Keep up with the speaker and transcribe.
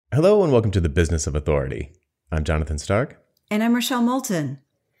Hello and welcome to the Business of Authority. I'm Jonathan Stark. And I'm Rochelle Moulton.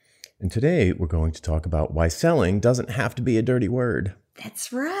 And today we're going to talk about why selling doesn't have to be a dirty word.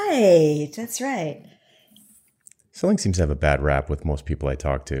 That's right. That's right. Selling seems to have a bad rap with most people I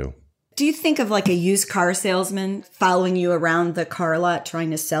talk to. Do you think of like a used car salesman following you around the car lot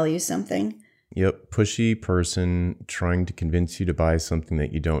trying to sell you something? Yep, pushy person trying to convince you to buy something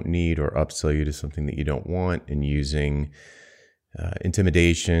that you don't need or upsell you to something that you don't want, and using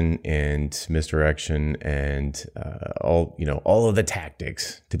intimidation and misdirection and all of the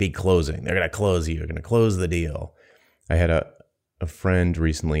tactics to be closing. They're going to close you. They're going to close the deal. I had a friend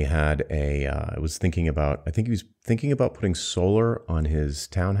recently had I think he was thinking about putting solar on his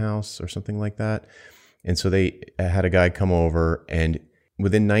townhouse or something like that. And so they had a guy come over, and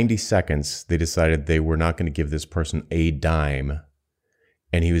within 90 seconds, they decided they were not going to give this person a dime.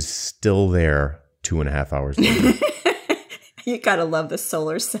 And he was still there 2.5 hours later. You gotta love the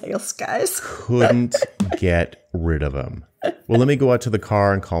solar sales guys. Couldn't get rid of him. Well, let me go out to the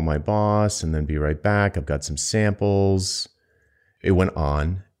car and call my boss and then be right back. I've got some samples. It went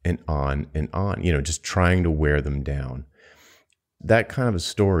on and on and on, just trying to wear them down. That kind of a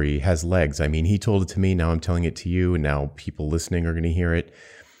story has legs. I mean, he told it to me. Now I'm telling it to you. And now people listening are going to hear it.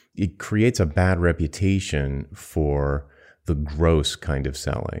 It creates a bad reputation for the gross kind of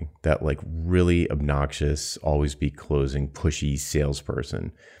selling, that like really obnoxious, always be closing, pushy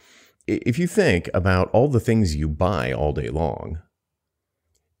salesperson. If you think about all the things you buy all day long,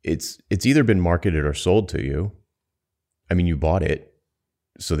 it's either been marketed or sold to you. I mean, you bought it,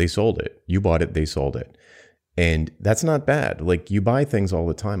 so they sold it. You bought it, they sold it. And that's not bad. Like, you buy things all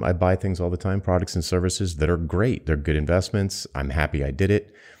the time. I buy things all the time, products and services that are great. They're good investments. I'm happy I did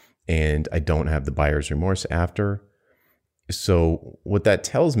it. And I don't have the buyer's remorse after. So what that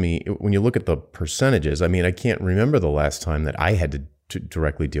tells me, when you look at the percentages, I mean, I can't remember the last time that I had to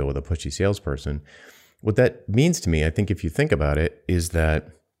directly deal with a pushy salesperson. What that means to me, I think if you think about it, is that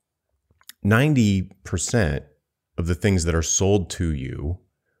 90% of the things that are sold to you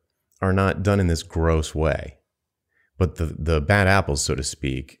are not done in this gross way. But the bad apples, so to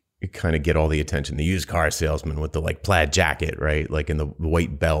speak, kind of get all the attention. The used car salesman with the like plaid jacket, right? Like in the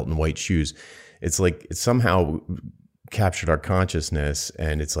white belt and white shoes. It's like it's somehow captured our consciousness,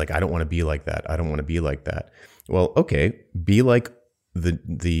 and it's like, I don't want to be like that. I don't want to be like that. Well, okay, be like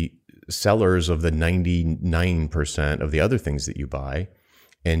the sellers of the 99% of the other things that you buy,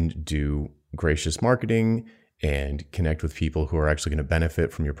 and do gracious marketing and connect with people who are actually going to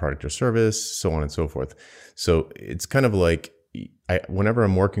benefit from your product or service, so on and so forth. So it's kind of like, whenever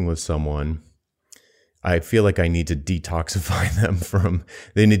I'm working with someone, I feel like I need to detoxify them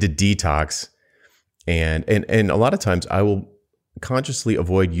they need to detox. And a lot of times I will consciously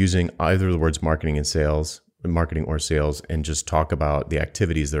avoid using either the words marketing or sales, and just talk about the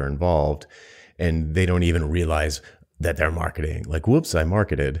activities that are involved. And they don't even realize that they're marketing. Like, whoops, I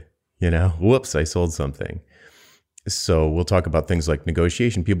marketed, whoops, I sold something. So we'll talk about things like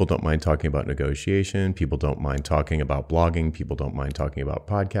negotiation. People don't mind talking about negotiation. People don't mind talking about blogging. People don't mind talking about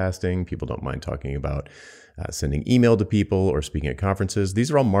podcasting. People don't mind talking about sending email to people or speaking at conferences. These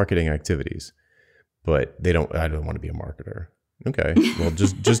are all marketing activities. But I don't want to be a marketer. Okay, well,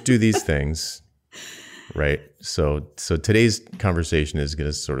 just do these things, right? So today's conversation is going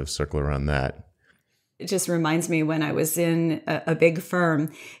to sort of circle around that. It just reminds me when I was in a big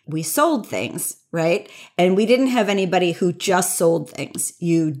firm, we sold things, right? And we didn't have anybody who just sold things.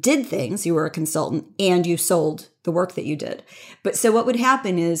 You did things, you were a consultant, and you sold the work that you did. But so what would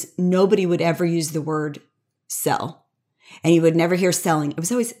happen is nobody would ever use the word sell. And you would never hear selling. It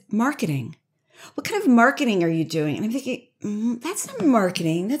was always marketing. What kind of marketing are you doing? And I'm thinking, that's not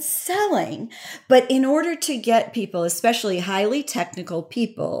marketing, that's selling. But in order to get people, especially highly technical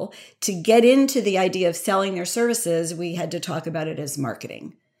people, to get into the idea of selling their services, we had to talk about it as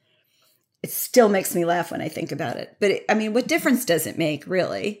marketing. It still makes me laugh when I think about it. But what difference does it make,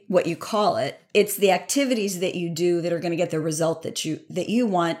 really, what you call it? It's the activities that you do that are going to get the result that you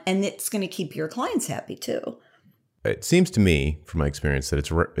want, and it's going to keep your clients happy too. It seems to me, from my experience, that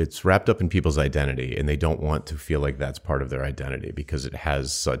it's wrapped up in people's identity, and they don't want to feel like that's part of their identity because it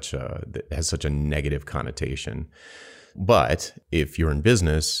has such a negative connotation. But if you're in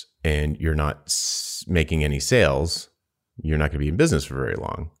business and you're not making any sales, you're not going to be in business for very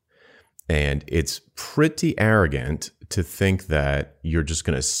long. And it's pretty arrogant to think that you're just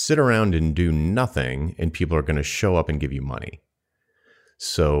going to sit around and do nothing and people are going to show up and give you money.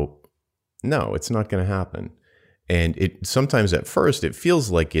 So no, it's not going to happen. And it sometimes at first it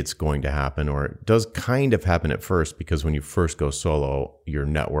feels like it's going to happen, or it does kind of happen at first, because when you first go solo, your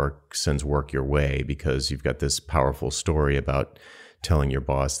network sends work your way because you've got this powerful story about telling your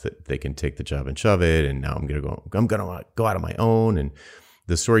boss that they can take the job and shove it, and now I'm gonna go out on my own, and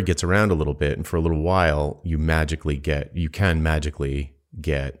the story gets around a little bit, and for a little while you can magically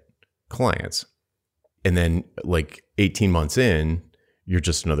get clients, and then like 18 months in, you're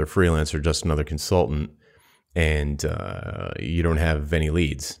just another freelancer, just another consultant, and you don't have any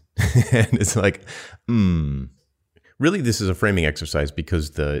leads. And it's like, really, this is a framing exercise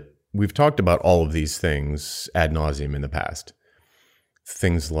because we've talked about all of these things ad nauseum in the past.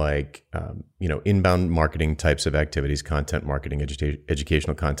 Things like, inbound marketing types of activities, content marketing,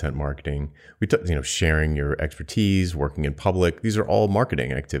 educational content marketing. We talk, sharing your expertise, working in public. These are all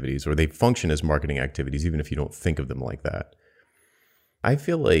marketing activities, or they function as marketing activities, even if you don't think of them like that. I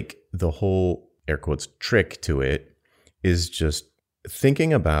feel like the whole, air quotes, trick to it is just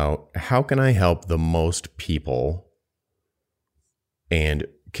thinking about how can I help the most people and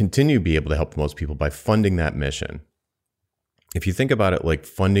continue to be able to help the most people by funding that mission. If you think about it like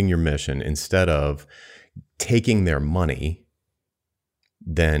funding your mission instead of taking their money,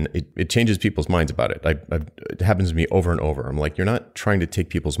 then it changes people's minds about it. It happens to me over and over. I'm like, you're not trying to take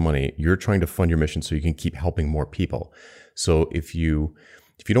people's money. You're trying to fund your mission so you can keep helping more people. So if you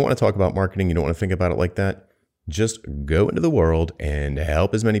don't want to talk about marketing, you don't want to think about it like that, just go into the world and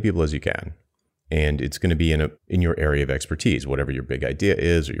help as many people as you can. And it's going to be in your area of expertise, whatever your big idea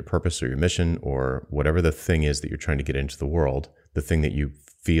is, or your purpose, or your mission, or whatever the thing is that you're trying to get into the world, the thing that you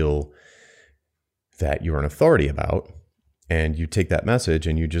feel that you're an authority about. And you take that message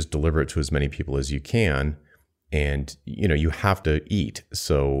and you just deliver it to as many people as you can. And, you have to eat.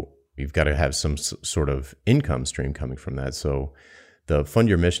 So you've got to have some sort of income stream coming from that. So the fund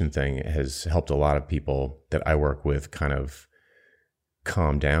your mission thing has helped a lot of people that I work with kind of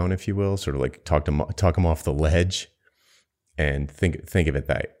calm down, if you will, sort of like talk them off the ledge and think of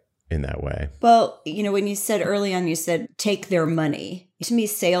it in that way. Well, when you said early on, you said take their money. To me,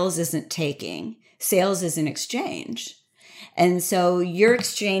 sales isn't taking. Sales is an exchange. And so you're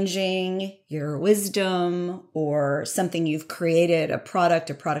exchanging your wisdom or something you've created, a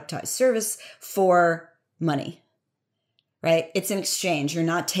product, a productized service for money, right? It's an exchange. You're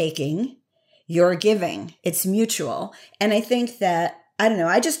not taking, you're giving. It's mutual. And I think that, I don't know,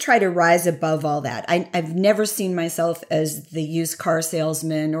 I just try to rise above all that. I've never seen myself as the used car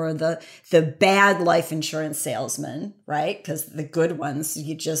salesman or the bad life insurance salesman, right? Because the good ones,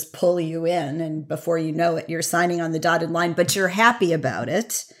 you just pull you in and before you know it, you're signing on the dotted line, but you're happy about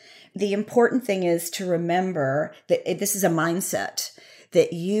it. The important thing is to remember that this is a mindset,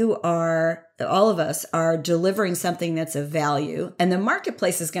 that all of us are delivering something that's of value, and the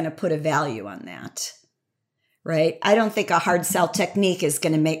marketplace is going to put a value on that. Right? I don't think a hard sell technique is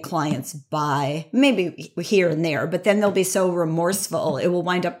going to make clients buy, maybe here and there, but then they'll be so remorseful. It will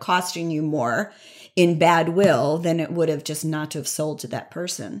wind up costing you more in bad will than it would have just not to have sold to that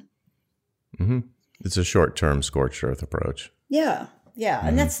person. Mm-hmm. It's a short-term scorched earth approach. Yeah. Mm-hmm.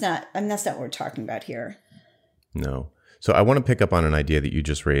 And that's not what we're talking about here. No. So I want to pick up on an idea that you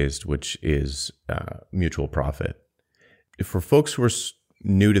just raised, which is mutual profit. For folks who are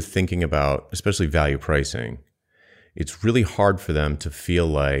new to thinking about, especially value pricing, it's really hard for them to feel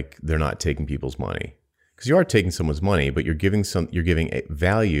like they're not taking people's money, because you are taking someone's money, but you're giving a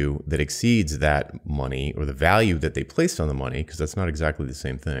value that exceeds that money, or the value that they placed on the money, because that's not exactly the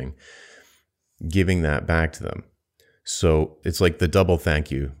same thing, giving that back to them. So it's like the double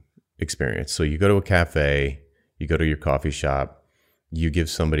thank you experience. So you go to a cafe, you go to your coffee shop, you give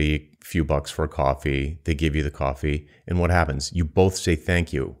somebody a few bucks for a coffee, they give you the coffee, and what happens? You both say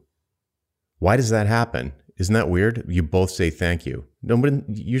thank you. Why does that happen? Isn't that weird? You both say thank you.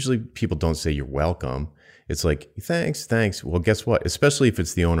 Usually people don't say you're welcome. It's like, thanks. Well, guess what? Especially if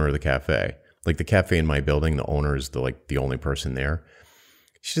it's the owner of the cafe. Like the cafe in my building, the owner is the only person there.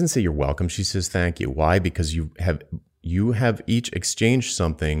 She doesn't say you're welcome. She says thank you. Why? Because you have each exchanged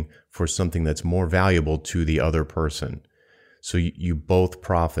something for something that's more valuable to the other person. So you both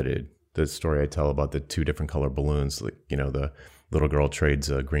profited. The story I tell about the two different color balloons, like, the little girl trades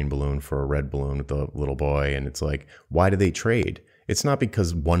a green balloon for a red balloon with the little boy. And it's like, why do they trade? It's not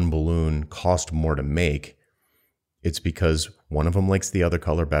because one balloon cost more to make. It's because one of them likes the other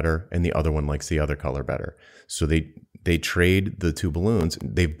color better and the other one likes the other color better. So they trade the two balloons.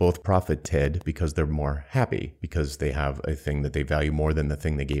 They've both profited because they're more happy, because they have a thing that they value more than the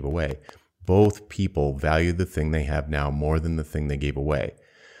thing they gave away. Both people value the thing they have now more than the thing they gave away.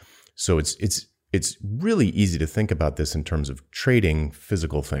 So it's really easy to think about this in terms of trading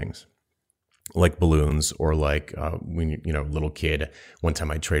physical things like balloons, or like when little kid, one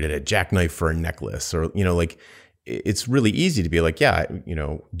time I traded a jackknife for a necklace, or like it's really easy to be like, yeah,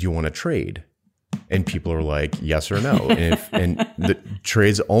 do you want to trade? And people are like, yes or no. And the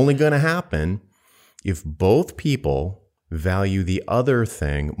trade's only going to happen if both people value the other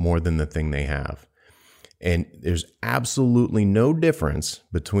thing more than the thing they have. And there's absolutely no difference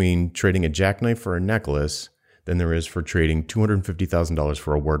between trading a jackknife for a necklace than there is for trading $250,000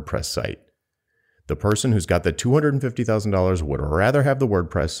 for a WordPress site. The person who's got the $250,000 would rather have the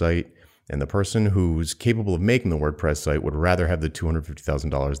WordPress site, and the person who's capable of making the WordPress site would rather have the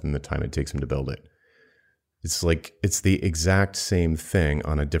 $250,000 than the time it takes him to build it. It's the exact same thing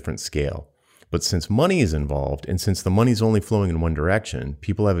on a different scale. But since money is involved, and since the money's only flowing in one direction,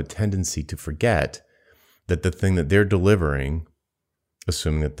 people have a tendency to forget that the thing that they're delivering,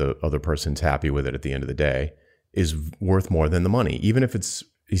 assuming that the other person's happy with it at the end of the day, is worth more than the money, even if it's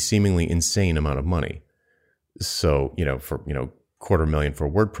a seemingly insane amount of money. So, for $250,000 for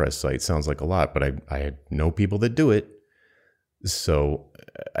a WordPress site sounds like a lot, but I know people that do it. So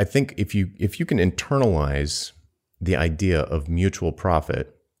I think if you can internalize the idea of mutual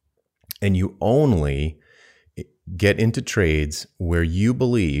profit, and you only get into trades where you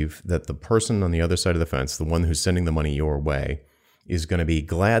believe that the person on the other side of the fence, the one who's sending the money your way, is going to be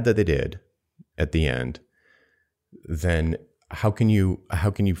glad that they did at the end, then how can you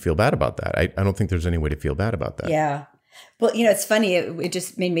feel bad about that? I don't think there's any way to feel bad about that. Yeah. Well, it's funny. It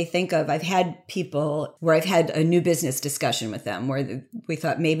just made me think of, I've had people where I've had a new business discussion with them where we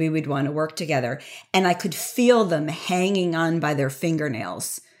thought maybe we'd want to work together. And I could feel them hanging on by their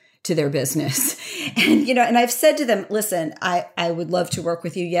fingernails to their business. And, and I've said to them, listen, I would love to work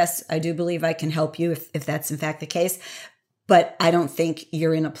with you. Yes, I do believe I can help you if that's in fact the case. But I don't think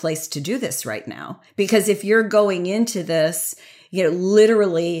you're in a place to do this right now. Because if you're going into this,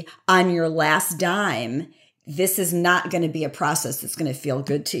 literally on your last dime, this is not going to be a process that's going to feel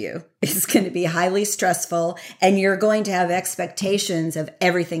good to you. It's going to be highly stressful, and you're going to have expectations of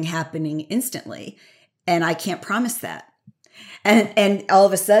everything happening instantly. And I can't promise that. And all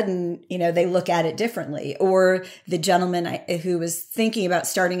of a sudden, they look at it differently. Or the gentleman who was thinking about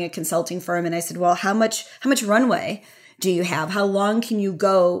starting a consulting firm, and I said, well, how much runway do you have? How long can you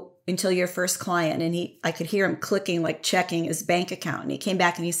go until your first client? And I could hear him clicking, like checking his bank account. And he came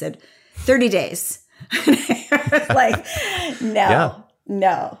back and he said, 30 days. And I was like, no.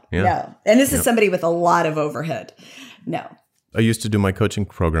 And this is somebody with a lot of overhead. No. I used to do my coaching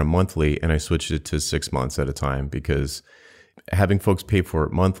program monthly, and I switched it to 6 months at a time because having folks pay for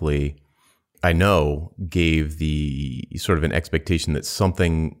it monthly, I know gave the sort of an expectation that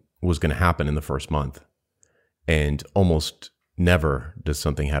something was going to happen in the first month. And almost never does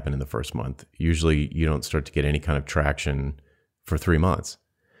something happen in the first month. Usually you don't start to get any kind of traction for 3 months.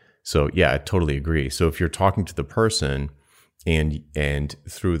 So yeah, I totally agree. So if you're talking to the person and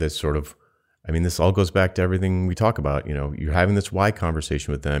through this sort of, this all goes back to everything we talk about, you're having this why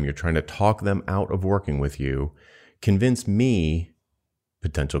conversation with them, you're trying to talk them out of working with you, convince me,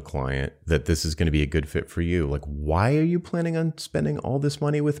 potential client, that this is going to be a good fit for you. Like, why are you planning on spending all this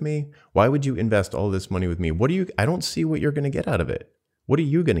money with me? Why would you invest all this money with me? I don't see what you're going to get out of it. What are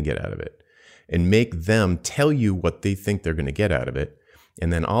you going to get out of it? And make them tell you what they think they're going to get out of it.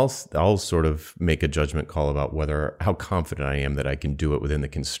 And then I'll sort of make a judgment call about how confident I am that I can do it within the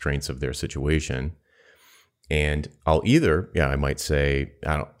constraints of their situation. And I'll I might say,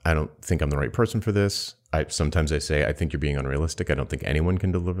 I don't think I'm the right person for this. Sometimes I say, I think you're being unrealistic. I don't think anyone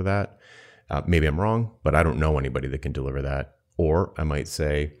can deliver that. Maybe I'm wrong, but I don't know anybody that can deliver that. Or I might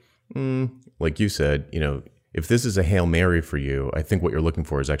say, like you said, if this is a Hail Mary for you, I think what you're looking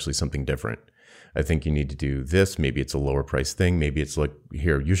for is actually something different. I think you need to do this. Maybe it's a lower price thing. Maybe it's like,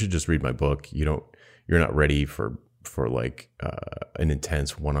 here, you should just read my book. You're not ready for like an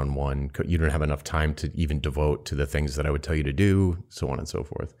intense one-on-one. You don't have enough time to even devote to the things that I would tell you to do, so on and so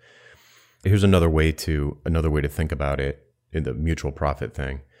forth. Here's another way to think about it in the mutual profit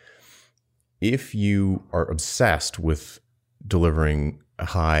thing. If you are obsessed with delivering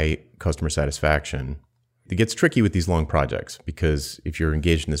high customer satisfaction, it gets tricky with these long projects, because if you're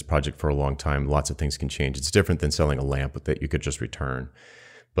engaged in this project for a long time, lots of things can change. It's different than selling a lamp that you could just return.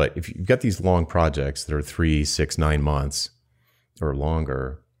 But if you've got these long projects that are 3, 6, 9 months or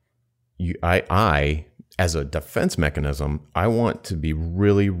longer, I as a defense mechanism, I want to be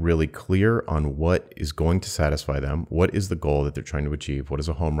really, really clear on what is going to satisfy them. What is the goal that they're trying to achieve? What does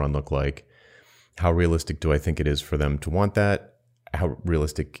a home run look like? How realistic do I think it is for them to want that? How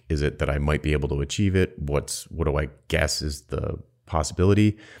realistic is it that I might be able to achieve it? What do I guess is the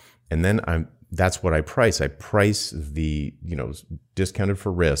possibility? And then that's what I price. I price the, discounted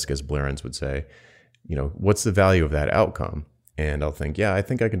for risk, as Blairens would say. What's the value of that outcome? And I'll think, I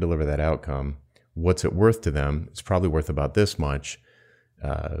think I can deliver that outcome. What's it worth to them? It's probably worth about this much.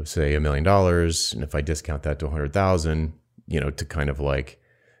 say $1 million. And if I discount that to 100,000, to kind of like,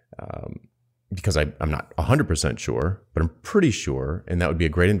 because I'm not 100% sure, but I'm pretty sure, and that would be a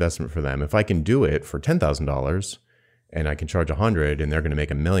great investment for them. If I can do it for $10,000 and I can charge 100 and they're going to make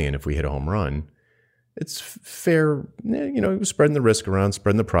 $1 million if we hit a home run, it's fair, spreading the risk around,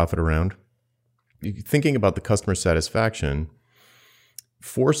 spreading the profit around. Thinking about the customer satisfaction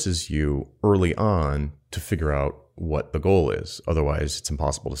forces you early on to figure out what the goal is. Otherwise, it's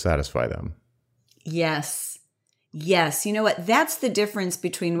impossible to satisfy them. Yes. Yes. You know what? That's the difference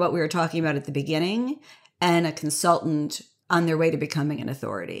between what we were talking about at the beginning and a consultant on their way to becoming an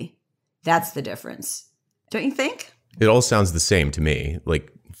authority. That's the difference. Don't you think? It all sounds the same to me.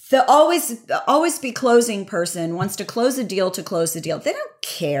 Like the always be closing person wants to close a deal to close the deal. They don't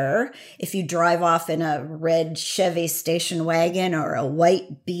care if you drive off in a red Chevy station wagon or a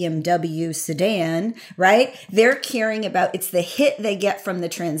white BMW sedan, right? They're caring about, it's the hit they get from the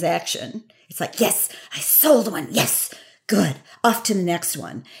transaction. It's like, yes, I sold one. Yes, good. Off to the next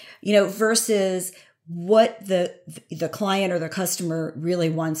one, versus what the client or the customer really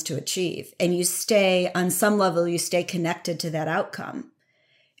wants to achieve. And you stay, on some level, you stay connected to that outcome.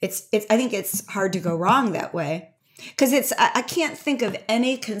 I think it's hard to go wrong that way, because I can't think of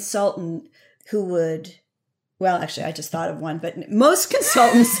any consultant who would, well, actually I just thought of one, but most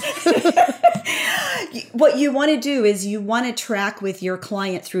consultants, what you want to do is you want to track with your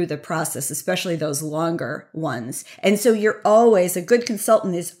client through the process, especially those longer ones. And so a good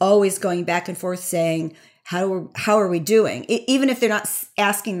consultant is always going back and forth saying, how are we doing? Even if they're not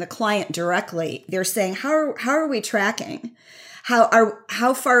asking the client directly, they're saying, how are we tracking?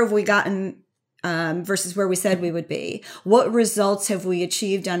 How far have we gotten versus where we said we would be? What results have we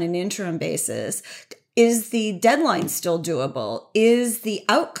achieved on an interim basis? Is the deadline still doable? Is the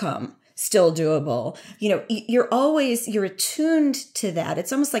outcome still doable? You're attuned to that.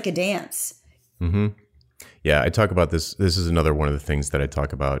 It's almost like a dance. Mm-hmm. Yeah, I talk about this. This is another one of the things that I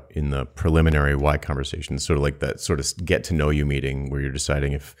talk about in the preliminary why conversation, sort of like that sort of get to know you meeting where you're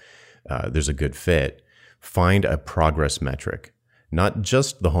deciding if there's a good fit. Find a progress metric, not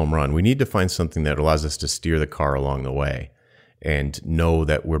just the home run. We need to find something that allows us to steer the car along the way and know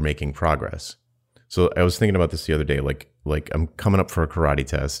that we're making progress. So I was thinking about this the other day, like I'm coming up for a karate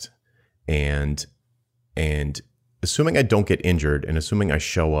test and assuming I don't get injured and assuming I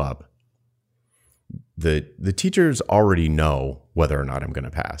show up, the teachers already know whether or not I'm going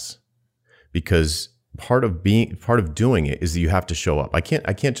to pass, because part of doing it is that you have to show up. I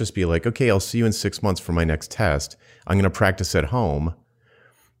can't just be like, okay, I'll see you in 6 months for my next test. I'm going to practice at home.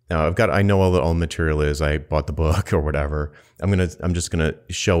 Now I know all the material is, I bought the book or whatever. I'm just going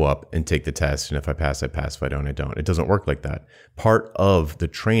to show up and take the test. And if I pass, I pass. If I don't, I don't. It doesn't work like that. Part of the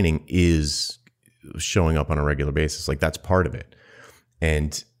training is showing up on a regular basis. Like that's part of it.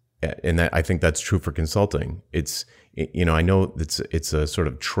 And that, I think that's true for consulting. I know it's a sort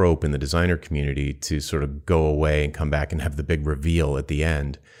of trope in the designer community to sort of go away and come back and have the big reveal at the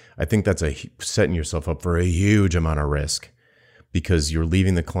end. I think that's setting yourself up for a huge amount of risk, because you're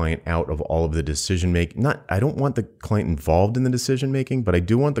leaving the client out of all of the decision making. I don't want the client involved in the decision making, but I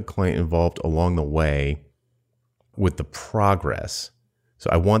do want the client involved along the way with the progress. So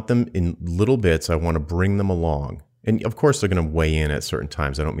I want them in little bits. I want to bring them along. And of course, they're going to weigh in at certain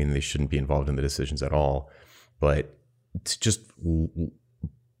times. I don't mean they shouldn't be involved in the decisions at all, but to just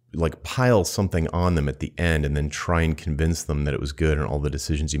like pile something on them at the end and then try and convince them that it was good and all the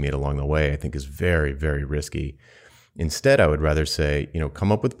decisions you made along the way, I think is very, very risky. Instead, I would rather say,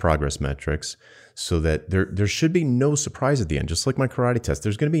 come up with progress metrics so that there should be no surprise at the end. Just like my karate test,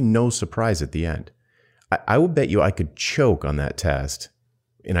 there's going to be no surprise at the end. I will bet you I could choke on that test,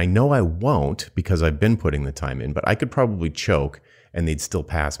 and I know I won't because I've been putting the time in, but I could probably choke and they'd still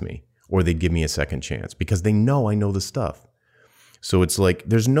pass me, or they'd give me a second chance because they know I know the stuff. So it's like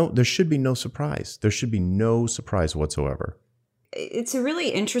there should be no surprise. There should be no surprise whatsoever. It's a really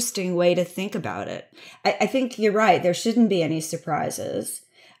interesting way to think about it. I think you're right. There shouldn't be any surprises,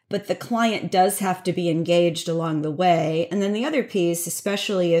 but the client does have to be engaged along the way. And then the other piece,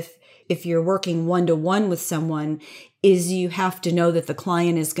 especially if you're working one-to-one with someone, is you have to know that the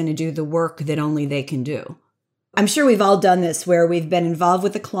client is going to do the work that only they can do. I'm sure we've all done this where we've been involved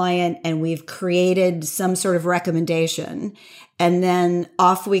with the client and we've created some sort of recommendation, and then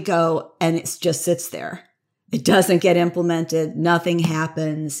off we go and it just sits there. It doesn't get implemented. Nothing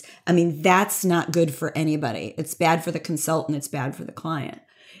happens. I mean, that's not good for anybody. It's bad for the consultant. It's bad for the client.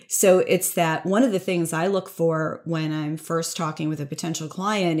 So it's that one of the things I look for when I'm first talking with a potential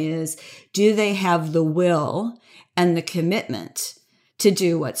client is, do they have the will and the commitment to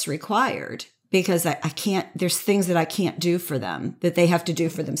do what's required? because I can't, there's things that I can't do for them that they have to do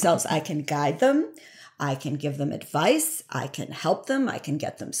for themselves. I can guide them. I can give them advice. I can help them. I can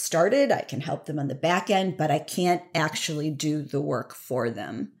get them started. I can help them on the back end, but I can't actually do the work for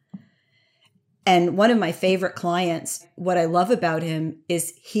them. And one of my favorite clients, what I love about him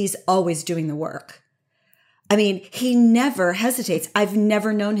is he's always doing the work. I mean, he never hesitates. I've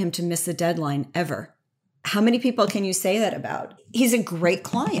never known him to miss a deadline ever. How many people can you say that about? He's a great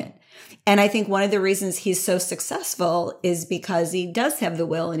client. And I think one of the reasons he's so successful is because he does have the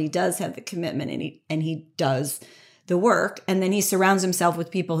will and he does have the commitment and he does the work. And then he surrounds himself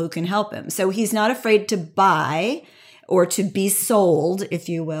with people who can help him. So he's not afraid to buy or to be sold, if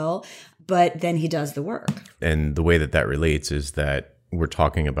you will, but then he does the work. And the way that relates is that we're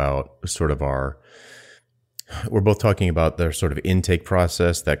talking about we're both talking about their sort of intake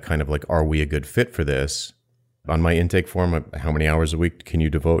process, that kind of like, are we a good fit for this? On my intake form, how many hours a week can you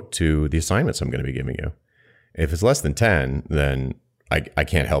devote to the assignments I'm going to be giving you? If it's less than 10, then I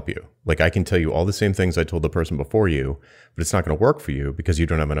can't help you. Like, I can tell you all the same things I told the person before you, but it's not going to work for you because you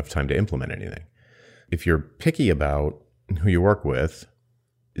don't have enough time to implement anything. If you're picky about who you work with,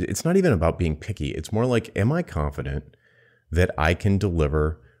 it's not even about being picky. It's more like, am I confident that I can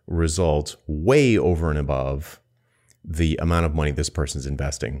deliver results way over and above the amount of money this person's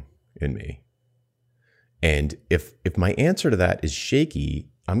investing in me? And if my answer to that is shaky,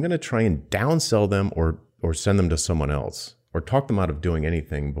 I'm going to try and downsell them or send them to someone else or talk them out of doing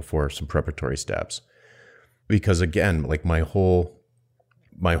anything before some preparatory steps. Because again, like my whole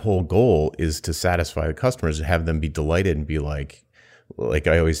goal is to satisfy the customers, to have them be delighted and be like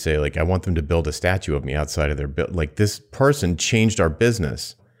I always say, like, I want them to build a statue of me outside of their like, this person changed our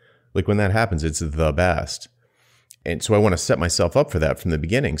business. Like, when that happens, it's the best. And so I want to set myself up for that from the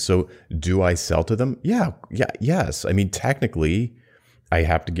beginning. So do I sell to them? Yes. I mean, technically, I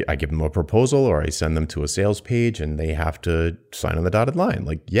give them a proposal or I send them to a sales page and they have to sign on the dotted line.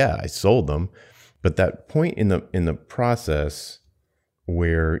 Like, yeah, I sold them. But that point in the process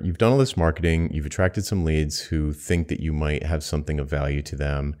where you've done all this marketing, you've attracted some leads who think that you might have something of value to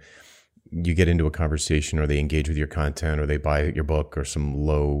them, you get into a conversation or they engage with your content or they buy your book or some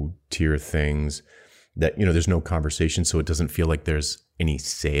low tier things that, there's no conversation. So it doesn't feel like there's any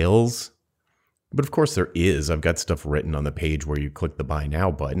sales, but of course there is. I've got stuff written on the page where you click the buy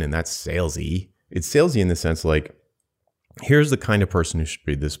now button and that's salesy. It's salesy in the sense like, here's the kind of person who should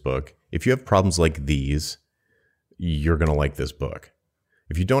read this book. If you have problems like these, you're going to like this book.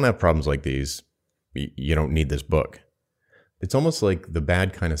 If you don't have problems like these, you don't need this book. It's almost like the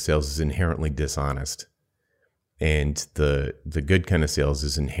bad kind of sales is inherently dishonest. And the good kind of sales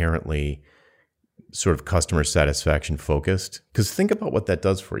is inherently sort of customer satisfaction focused. Because think about what that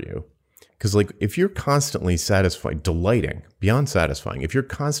does for you. Because like, if you're constantly delighting, beyond satisfying, if you're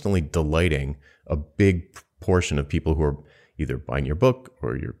constantly delighting a big portion of people who are either buying your book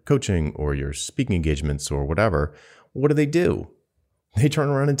or your coaching or your speaking engagements or whatever, what do? They turn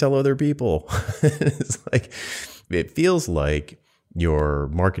around and tell other people. It's like, it feels like your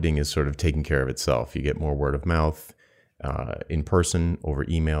marketing is sort of taking care of itself. You get more word of mouth in person, over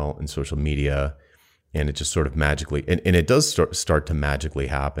email and social media. And it just sort of magically, and it does start to magically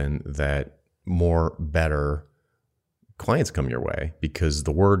happen that more better clients come your way because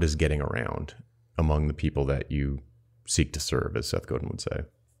the word is getting around among the people that you seek to serve, as Seth Godin would say.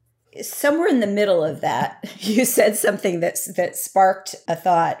 Somewhere in the middle of that, you said something that sparked a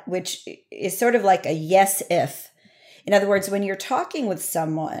thought, which is sort of like a yes if. In other words, when you're talking with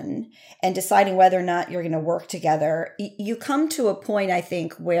someone and deciding whether or not you're going to work together, you come to a point, I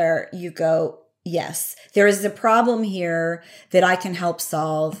think, where you go, yes, there is a problem here that I can help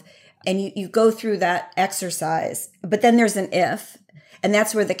solve. And you go through that exercise. But then there's an if, and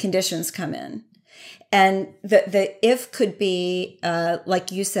that's where the conditions come in. And the if could be,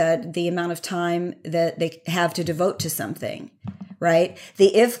 like you said, the amount of time that they have to devote to something, right?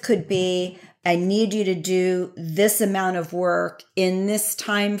 The if could be, I need you to do this amount of work in this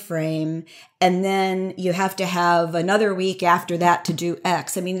time frame, and then you have to have another week after that to do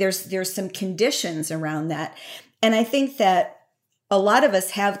X. I mean, there's some conditions around that. And I think that a lot of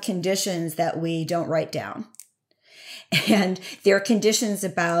us have conditions that we don't write down. And there are conditions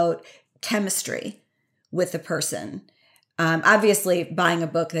about chemistry with the person. Obviously, buying a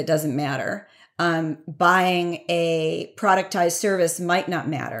book, that doesn't matter. Buying a productized service might not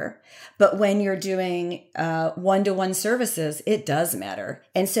matter. But when you're doing one-to-one services, it does matter.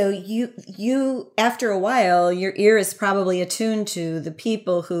 And so you after a while, your ear is probably attuned to the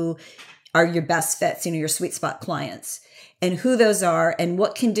people who are your best fits, your sweet spot clients, and who those are and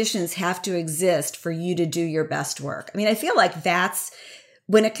what conditions have to exist for you to do your best work. I mean, I feel like that's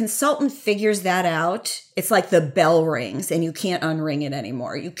when a consultant figures that out, it's like the bell rings and you can't unring it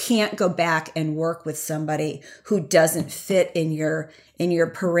anymore. You can't go back and work with somebody who doesn't fit in your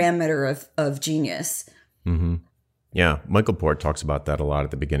parameter of genius. Mm-hmm. Yeah. Michael Port talks about that a lot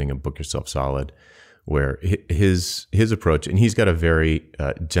at the beginning of Book Yourself Solid, where his approach, and he's got a very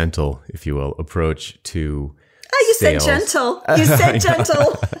gentle, if you will, approch to you sales. said gentle. You said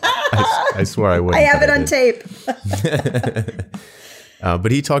gentle. I swear I wouldn't. I have it on tape.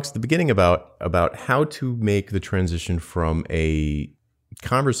 But he talks at the beginning about how to make the transition from a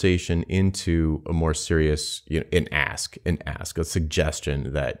conversation into a more serious, an ask, a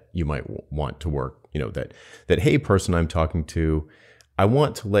suggestion that you might want to work. That hey, person I'm talking to, I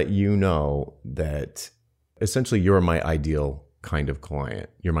want to let you know that essentially you're my ideal kind of client.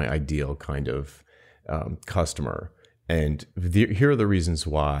 You're my ideal kind of customer, and here are the reasons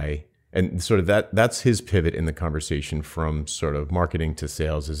why. And sort of that's his pivot in the conversation from sort of marketing to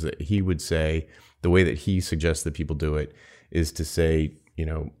sales, is that he would say, the way that he suggests that people do it is to say,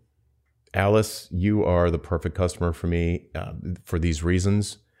 Alice, you are the perfect customer for me for these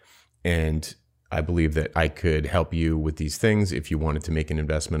reasons. And I believe that I could help you with these things if you wanted to make an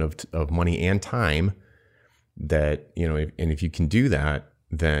investment of money and time. That, and if you can do that,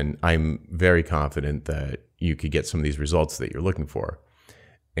 then I'm very confident that you could get some of these results that you're looking for.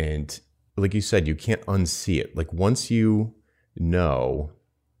 And like you said, you can't unsee it. Like once you know,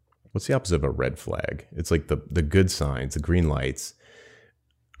 what's the opposite of a red flag? It's like the good signs, the green lights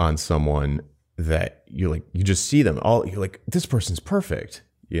on someone that you just see them all. You're like, this person's perfect.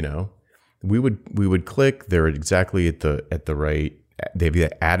 We would click. They're exactly at the right. They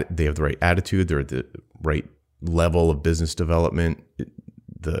have the right attitude. They're at the right level of business development.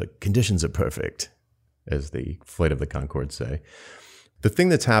 The conditions are perfect, as the Flight of the Conchords say. The thing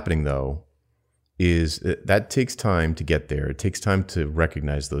that's happening, though, is that takes time to get there. It takes time to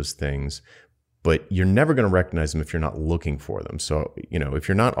recognize those things, but you're never going to recognize them if you're not looking for them. So, if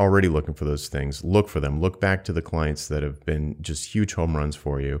you're not already looking for those things, look for them. Look back to the clients that have been just huge home runs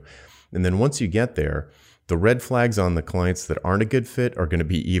for you. And then once you get there, the red flags on the clients that aren't a good fit are going to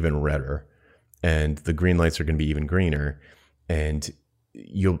be even redder, and the green lights are going to be even greener. And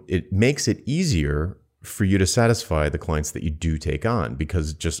it makes it easier for you to satisfy the clients that you do take on,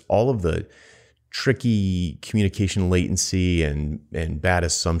 because just all of the tricky communication latency and bad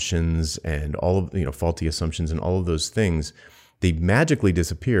assumptions and all of faulty assumptions and all of those things, they magically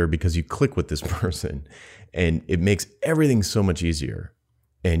disappear because you click with this person, and it makes everything so much easier.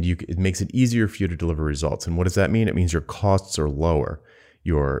 And it makes it easier for you to deliver results. And what does that mean? It means your costs are lower.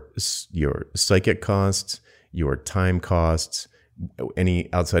 Your psychic costs, your time costs,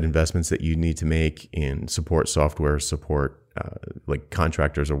 any outside investments that you need to make in support software, support like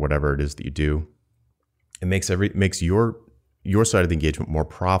contractors or whatever it is that you do. It makes your side of the engagement more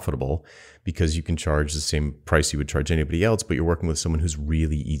profitable, because you can charge the same price you would charge anybody else, but you're working with someone who's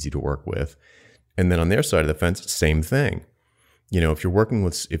really easy to work with. And then on their side of the fence, same thing.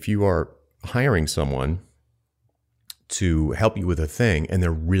 If you are hiring someone to help you with a thing and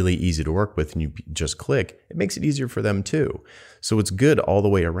they're really easy to work with and you just click, it makes it easier for them too. So it's good all the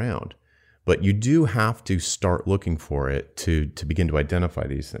way around. But you do have to start looking for it to begin to identify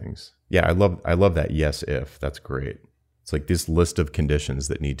these things. Yeah, I love that yes if. That's great. It's like this list of conditions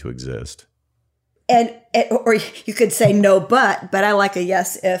that need to exist. Or you could say no, but I like a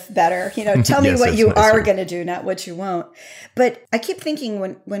yes if better. Tell me Yes, what you nicer. are going to do, not what you won't. But I keep thinking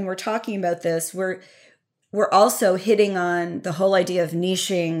when we're talking about this, we're also hitting on the whole idea of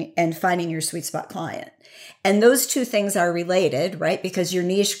niching and finding your sweet spot client. And those two things are related, right? Because your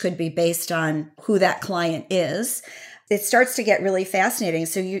niche could be based on who that client is. It starts to get really fascinating.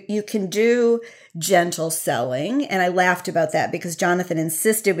 So you can do gentle selling. And I laughed about that because Jonathan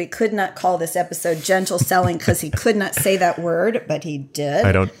insisted we could not call this episode gentle selling because he could not say that word, but he did.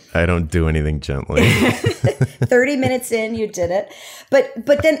 I don't do anything gently. 30 minutes in, you did it.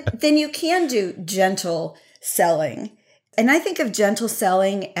 But then you can do gentle selling. And I think of gentle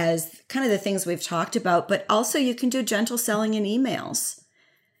selling as kind of the things we've talked about, but also you can do gentle selling in emails.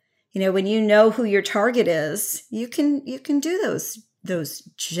 When you know who your target is, you can do those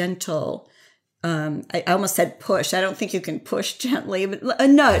gentle. I almost said push. I don't think you can push gently, but a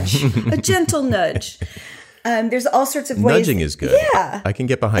nudge, a gentle nudge. There's all sorts of ways. Nudging is good. Yeah, I can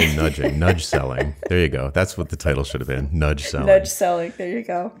get behind nudging, nudge selling. There you go. That's what the title should have been. Nudge selling. Nudge selling. There you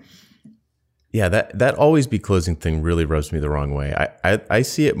go. Yeah, that always be closing thing really rubs me the wrong way. I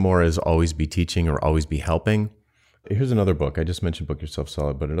see it more as always be teaching or always be helping. Here's another book. I just mentioned Book Yourself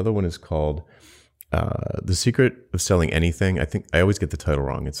Solid, but another one is called The Secret of Selling Anything. I think I always get the title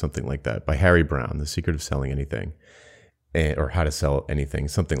wrong. It's something like that, by Harry Brown, The Secret of Selling Anything. or how to sell anything,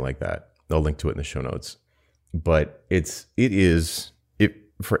 something like that. I'll link to it in the show notes. But it is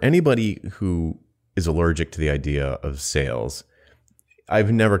for anybody who is allergic to the idea of sales.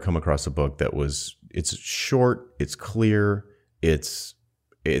 I've never come across a book it's short, it's clear, it's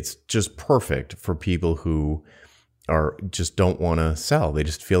just perfect for people who just don't want to sell. They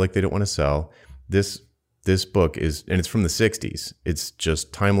just feel like they don't want to sell. This book is, and it's from the 60s. It's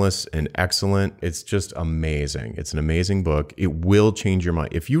just timeless and excellent. It's just amazing. It's an amazing book. It will change your mind.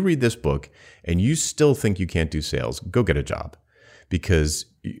 If you read this book and you still think you can't do sales, go get a job, because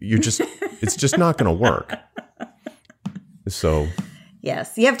it's just not going to work. So,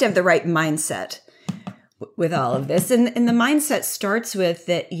 yes, you have to have the right mindset with all of this. And the mindset starts with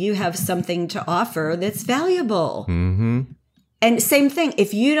that you have something to offer that's valuable. mm-hmm. And same thing,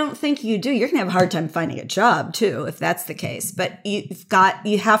 if you don't think you do, you're going to have a hard time finding a job too, if that's the case. But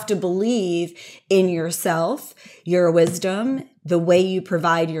you have to believe in yourself, your wisdom, the way you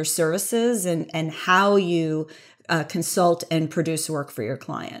provide your services, and how you consult and produce work for your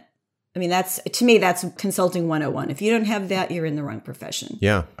client. I mean, that's consulting 101. If you don't have that, you're in the wrong profession.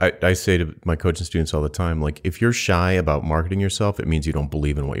 Yeah. I say to my coaching students all the time, like, if you're shy about marketing yourself, it means you don't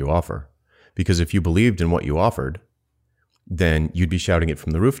believe in what you offer. Because if you believed in what you offered, then you'd be shouting it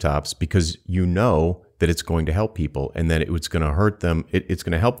from the rooftops, because you know that it's going to help people and that it's going to hurt them. It's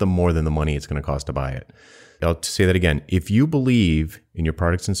going to help them more than the money it's going to cost to buy it. I'll say that again. If you believe in your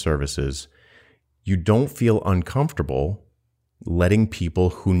products and services, you don't feel uncomfortable letting people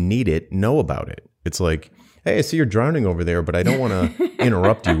who need it know about it. It's like, hey, I see you're drowning over there, but I don't want to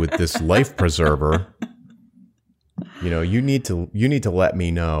interrupt you with this life preserver. You need to let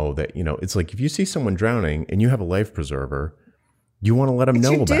me know that, it's like, if you see someone drowning and you have a life preserver, you want to let them know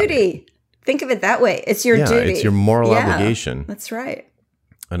about it. It's your duty. Think of it that way. It's your duty. It's your moral obligation. That's right.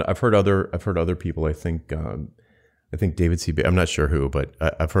 And I've heard other people, I think David C. I'm not sure who, but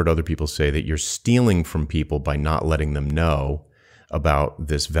I've heard other people say that you're stealing from people by not letting them know about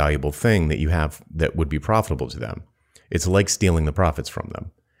this valuable thing that you have that would be profitable to them. It's like stealing the profits from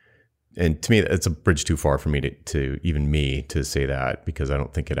them. And to me, it's a bridge too far for me to say that, because I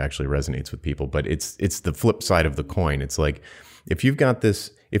don't think it actually resonates with people. But it's the flip side of the coin. It's like, if you've got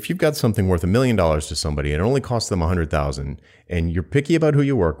something worth $1 million to somebody and it only costs them $100,000, and you're picky about who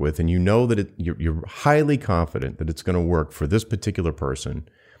you work with, and you know that you're highly confident that it's going to work for this particular person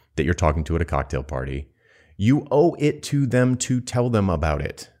that you're talking to at a cocktail party, you owe it to them to tell them about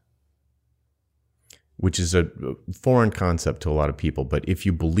it, which is a foreign concept to a lot of people. But if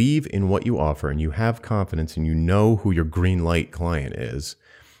you believe in what you offer and you have confidence and you know who your green light client is,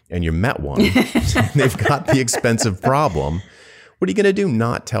 and you met one, and they've got the expensive problem, what are you going to do?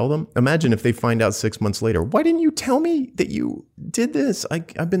 Not tell them? Imagine if they find out 6 months later, why didn't you tell me that you did this?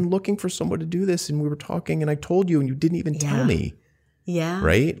 I've been looking for someone to do this, and we were talking and I told you and you didn't even tell me. Yeah.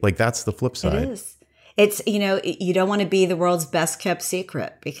 Right? Like, that's the flip side. It is. It's, you don't want to be the world's best kept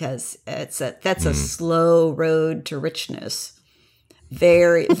secret, because that's a slow road to richness.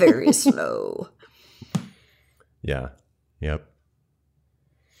 Very, very slow. Yeah. Yep.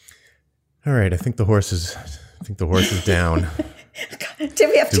 All right. I think the horse is down. Did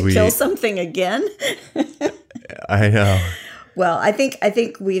we have to kill something again? I know. Well, I think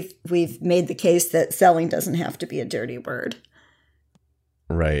we've made the case that selling doesn't have to be a dirty word.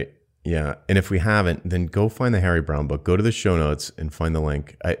 Right. Yeah. And if we haven't, then go find the Harry Brown book. Go to the show notes and find the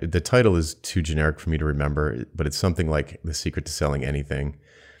link. The title is too generic for me to remember, but it's something like The Secret to Selling Anything.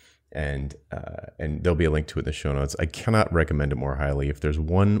 And there'll be a link to it in the show notes. I cannot recommend it more highly. If there's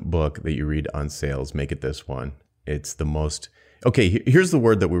one book that you read on sales, make it this one. It's the most, okay, here's the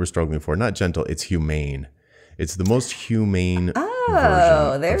word that we were struggling for. Not gentle, it's humane. It's the most humane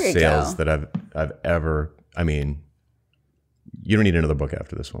version of sales that I've ever, you don't need another book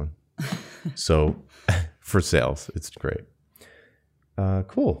after this one. So for sales, it's great.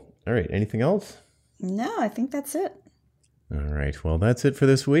 Cool. All right. Anything else? No, I think that's it. All right. Well, that's it for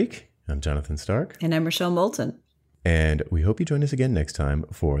this week. I'm Jonathan Stark. And I'm Rochelle Moulton. And we hope you join us again next time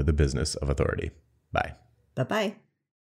for The Business of Authority. Bye. Bye-bye.